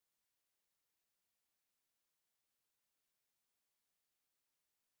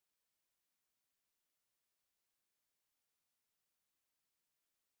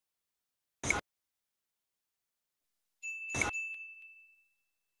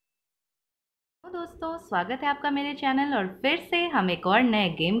दोस्तों, स्वागत है आपका मेरे चैनल और फिर से हम एक और नए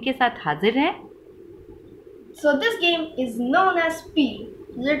गेम के साथ हाजिर हैं। So this game is known as Speed.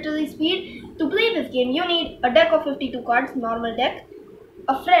 Literally Speed. To play this game, you need a deck of 52 cards, normal deck,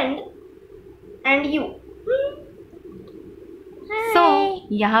 a friend, and you.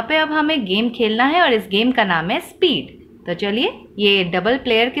 यहाँ पे अब हमें गेम खेलना है और इस गेम का नाम है स्पीड। तो चलिए, ये डबल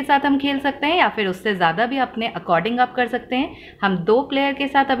प्लेयर के साथ हम खेल सकते हैं या फिर उससे ज़्यादा भी अपने अकॉर्डिंग आप कर सकते हैं। हम 2 प्लेयर के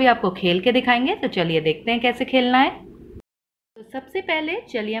साथ अभी आपको खेल के दिखाएंगे। तो चलिए देखते हैं कैसे खेलना है। तो सबसे पहले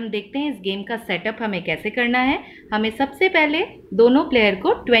चलिए हम देखते हैं इस गेम का सेटअप हमें कैसे करना है। हमें सबसे पहले दोनों प्लेयर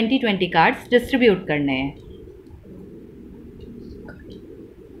को 20-20 कार्ड्स डिस्ट्रीब्यूट करने हैं।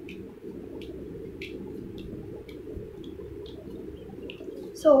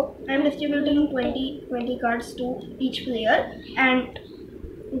 So I am distributing 20 cards to each player, and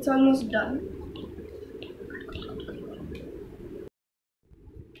it's almost done.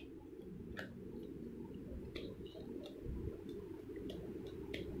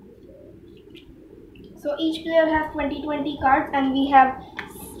 So each player has 20 cards, and we have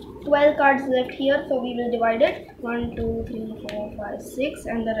 12 cards left here. So we will divide it 1, 2, 3, 4, 5, 6,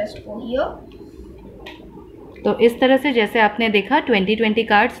 and the rest go here. तो इस तरह से जैसे आपने देखा 20-20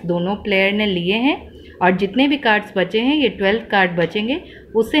 cards दोनों player ने लिए हैं और जितने भी कार्ड्स बचे हैं ये 12 कार्ड बचेंगे,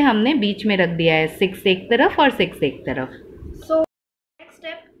 उसे हमने बीच में रख दिया है। 6 एक तरफ और 6 एक तरफ। So next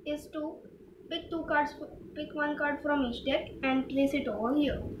step is to pick one card from each deck and place it over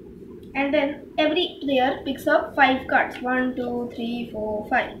here. And then every player picks up 5 cards. 1, 2, 3, 4,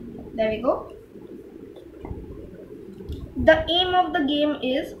 5. There we go. The aim of the game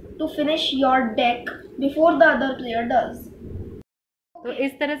is to finish your deck before the other player does. तो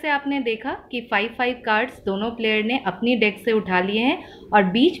इस तरह से आपने देखा कि 5-5 cards दोनों player ने अपनी डेक से उठा लिए हैं और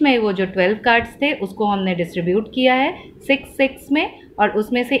बीच में वो जो 12 कार्ड्स थे उसको हमने डिस्ट्रीब्यूट किया है 6-6 में और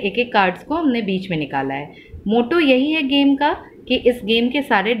उसमें से एक एक कार्ड्स को हमने बीच में निकाला है। मोटो यही है गेम का कि इस गेम के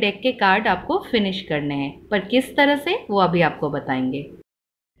सारे डेक के कार्ड आपको फिनिश करने हैं, पर किस तरह से वो अभी आपको बताएंगे।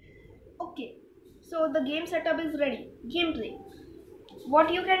 Okay, so the game setup is ready. Gameplay.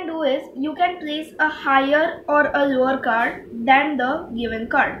 What you can do is you can place a higher or a lower card than the given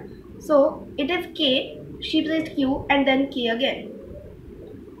card. So it is K, she placed Q and then K again.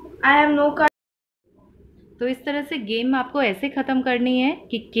 I have no card. तो इस तरह से game आपको ऐसे ख़त्म करनी है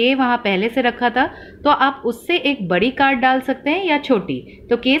कि के वहाँ पहले से रखा था तो आप उससे एक बड़ी कार्ड डाल सकते हैं या छोटी।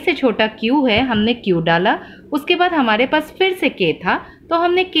 तो के से छोटा क्यू है, हमने क्यू डाला। उसके बाद हमारे पास फिर से के था तो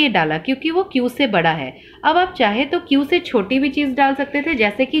हमने के डाला क्योंकि वो क्यू से बड़ा है। अब आप चाहे तो क्यू से छोटी भी चीज़ डाल सकते थे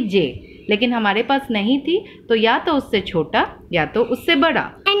जैसे कि जे, लेकिन हमारे पास नहीं थी तो या तो उससे छोटा या तो उससे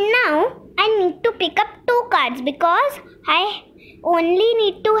बड़ा। And now I need to pick up 2 cards because I only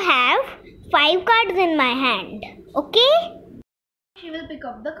need to have 5 cards in my hand. Okay? She will pick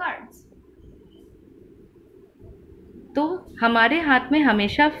up the cards. तो हमारे हाथ में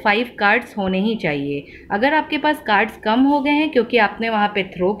हमेशा 5 कार्ड्स होने ही चाहिए। अगर आपके पास कार्ड्स कम हो गए हैं क्योंकि आपने वहाँ पे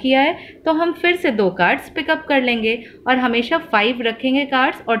थ्रो किया है तो हम फिर से 2 कार्ड्स पिकअप कर लेंगे और हमेशा 5 रखेंगे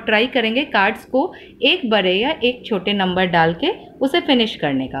कार्ड्स और ट्राई करेंगे कार्ड्स को एक बड़े या एक छोटे नंबर डाल के उसे फिनिश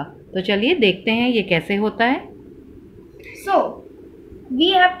करने का। तो चलिए देखते हैं ये कैसे होता है। So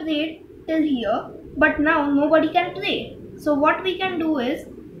we have played till here, but now nobody can play. So what we can do is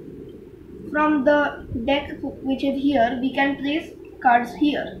from the deck which is here we can place cards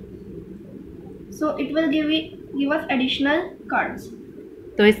here. So it will give us additional cards.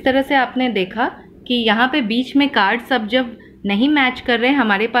 तो इस तरह से आपने देखा कि यहाँ पे बीच में कार्ड्स अब जब नहीं मैच कर रहे,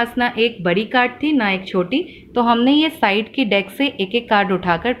 हमारे पास ना एक बड़ी कार्ड थी ना एक छोटी, तो हमने ये साइड की डेक से एक एक कार्ड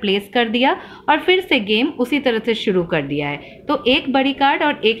उठाकर प्लेस कर दिया और फिर से गेम उसी तरह से शुरू कर दिया है। तो एक बड़ी कार्ड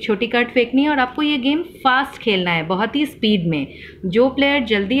और एक छोटी कार्ड फेंकनी है और आपको ये गेम फास्ट खेलना है, बहुत ही स्पीड में। जो प्लेयर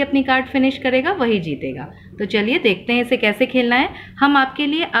जल्दी अपनी कार्ड फिनिश करेगा वही जीतेगा। तो चलिए देखते हैं इसे कैसे खेलना है। हम आपके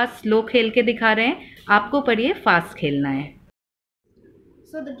लिए आज स्लो खेल के दिखा रहे हैं, आपको पर ये फास्ट खेलना है।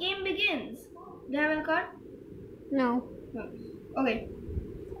 So the game begins. Do you have a card? No. No. Okay.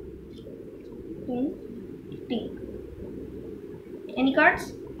 T. Any cards?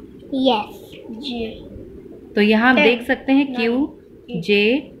 Yes. J. तो यहाँ आप 10, देख सकते हैं क्यू, 9, जे,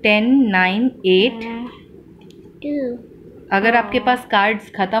 10, 9, 8। 2. अगर आपके पास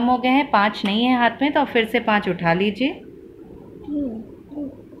कार्ड्स ख़त्म हो गए हैं, 5 नहीं है हाथ में, तो फिर से 5 उठा लीजिए।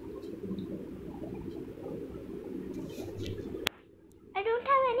 I don't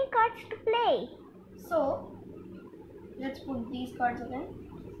have any cards to play. So let's put these cards again.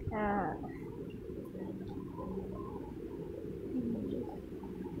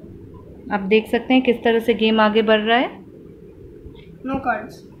 आप देख सकते हैं किस तरह से गेम आगे बढ़ रहा है। No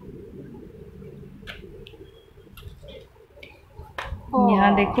cards.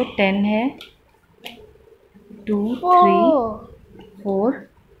 यहाँ देखो 10 है, 2 3 4 4,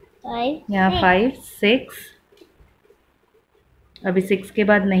 5 यहाँ 5 6। अभी 6 के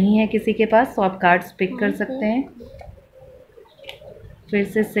बाद नहीं है किसी के पास, तो आप कार्ड्स पिक कर सकते हैं। फिर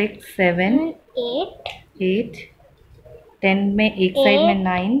से 6 7 8 10 में एक साइड में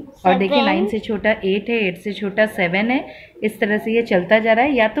 9, और देखिए 9 से छोटा 8 है, 8 से छोटा 7 है। इस तरह से ये चलता जा रहा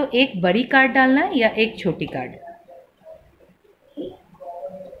है। या तो एक बड़ी कार्ड डालना है या एक छोटी कार्ड।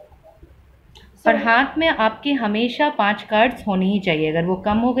 और हाथ में आपकी हमेशा 5 कार्ड्स होनी ही चाहिए। अगर वो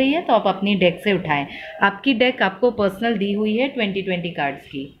कम हो गई है तो आप अपनी डेक से उठाएं। आपकी डेक आपको पर्सनल दी हुई है 20-20 कार्ड्स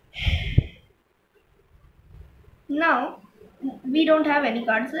की। Now we don't have any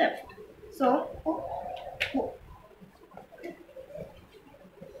cards left, so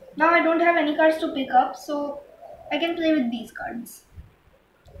now I don't have any cards to pick up, so I can play with these cards.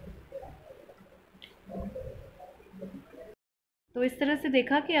 तो इस तरह से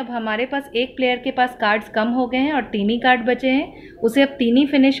देखा कि अब हमारे पास एक प्लेयर के पास कार्ड्स कम हो गए हैं और 3 ही कार्ड बचे हैं। उसे अब 3 ही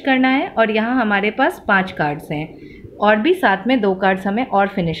फिनिश करना है। और यहाँ हमारे पास 5 कार्ड्स हैं और भी साथ में 2 कार्ड्स हमें और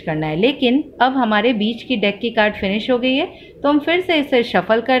फिनिश करना है। लेकिन अब हमारे बीच की डेक की कार्ड फिनिश हो गई है, तो हम फिर से इसे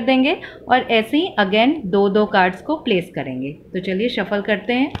शफल कर देंगे और ऐसे ही अगेन 2-2 कार्ड्स को प्लेस करेंगे। तो चलिए शफल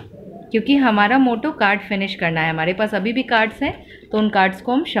करते हैं, क्योंकि हमारा मोटो कार्ड फिनिश करना है। हमारे पास अभी भी कार्ड्स हैं, तो उन कार्ड्स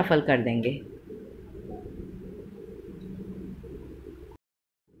को हम शफल कर देंगे।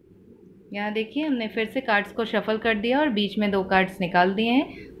 यहाँ देखिए हमने फिर से कार्ड्स को शफल कर दिया और बीच में 2 कार्ड्स निकाल दिए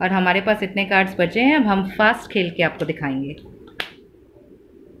हैं और हमारे पास इतने कार्ड्स बचे हैं। अब हम फास्ट खेल के आपको दिखाएंगे।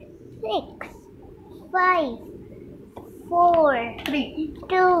 6 5 4 3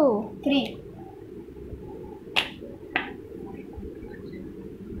 2 3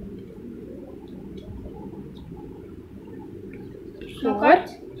 No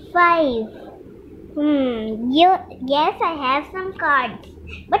cards? 5. Yes, I have some cards,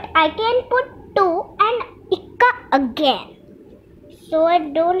 but I can put 2 and ikka again. So I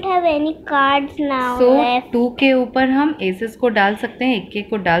don't have any cards now left. 2 के ऊपर हम एसेस को डाल सकते हैं, इक्के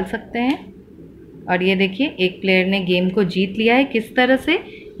को डाल सकते हैं। और ये देखिए एक प्लेयर ने गेम को जीत लिया है। किस तरह से?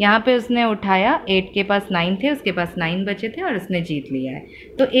 यहाँ पे उसने उठाया, 8 के पास 9 थे, उसके पास 9 बचे थे और उसने जीत लिया है।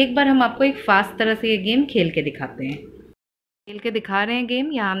 तो एक बार हम आपको एक फास्ट तरह से ये गेम खेल के दिखाते हैं। खेल के दिखा रहे हैं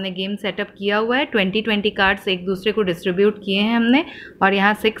गेम। यहाँ हमने गेम सेटअप किया हुआ है। 20-20 कार्ड्स एक दूसरे को डिस्ट्रीब्यूट किए हैं हमने, और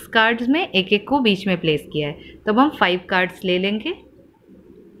यहाँ 6 कार्ड्स में एक एक को बीच में प्लेस किया है। तब हम 5 कार्ड्स ले लेंगे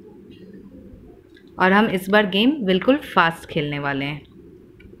और हम इस बार गेम बिल्कुल फास्ट खेलने वाले हैं।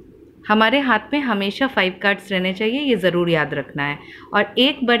 हमारे हाथ में हमेशा 5 कार्ड्स रहने चाहिए, ये ज़रूर याद रखना है। और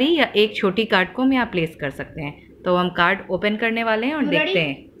एक बड़ी या एक छोटी कार्ड को हम यहाँ प्लेस कर सकते हैं। तो हम कार्ड ओपन करने वाले हैं और देखते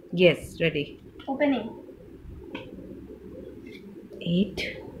हैं। Yes, ready. Opening. 8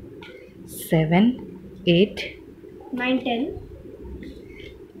 7 8 9 10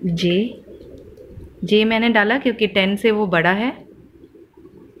 जे मैंने डाला क्योंकि 10 से वो बड़ा है।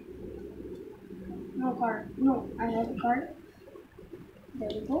 No card. No, I have a card. There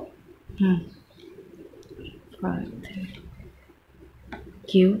we go.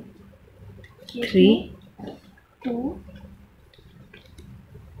 Q 3 2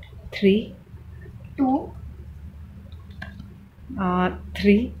 3 2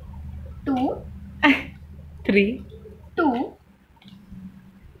 3 2 3 2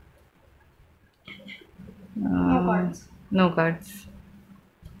 No cards. No cards.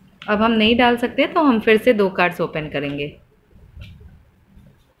 अब हम नहीं डाल सकते, तो हम फिर से 2 कार्ड्स ओपन करेंगे।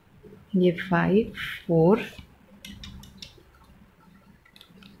 ये 5 4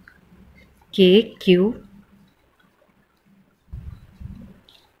 K Q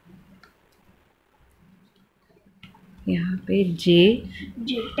यहाँ पे J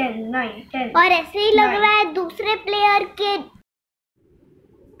 10 9 10 और ऐसे ही लग रहा है दूसरे प्लेयर के।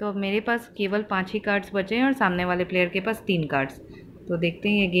 तो अब मेरे पास केवल 5 ही कार्ड्स बचे हैं और सामने वाले प्लेयर के पास 3 कार्ड्स। तो देखते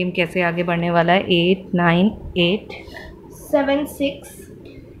हैं ये गेम कैसे आगे बढ़ने वाला है। 8 9 8 7 6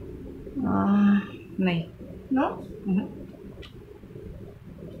 नहीं। No.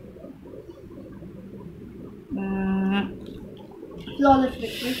 Flawless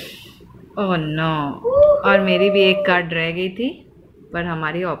victory. Oh no, और मेरी भी एक कार्ड रह गई थी, पर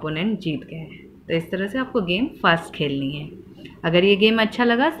हमारी ओपोनेंट जीत गए। तो इस तरह से आपको गेम फास्ट खेलनी है। अगर ये गेम अच्छा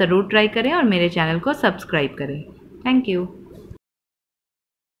लगा ज़रूर ट्राई करें और मेरे चैनल को सब्सक्राइब करें। Thank you.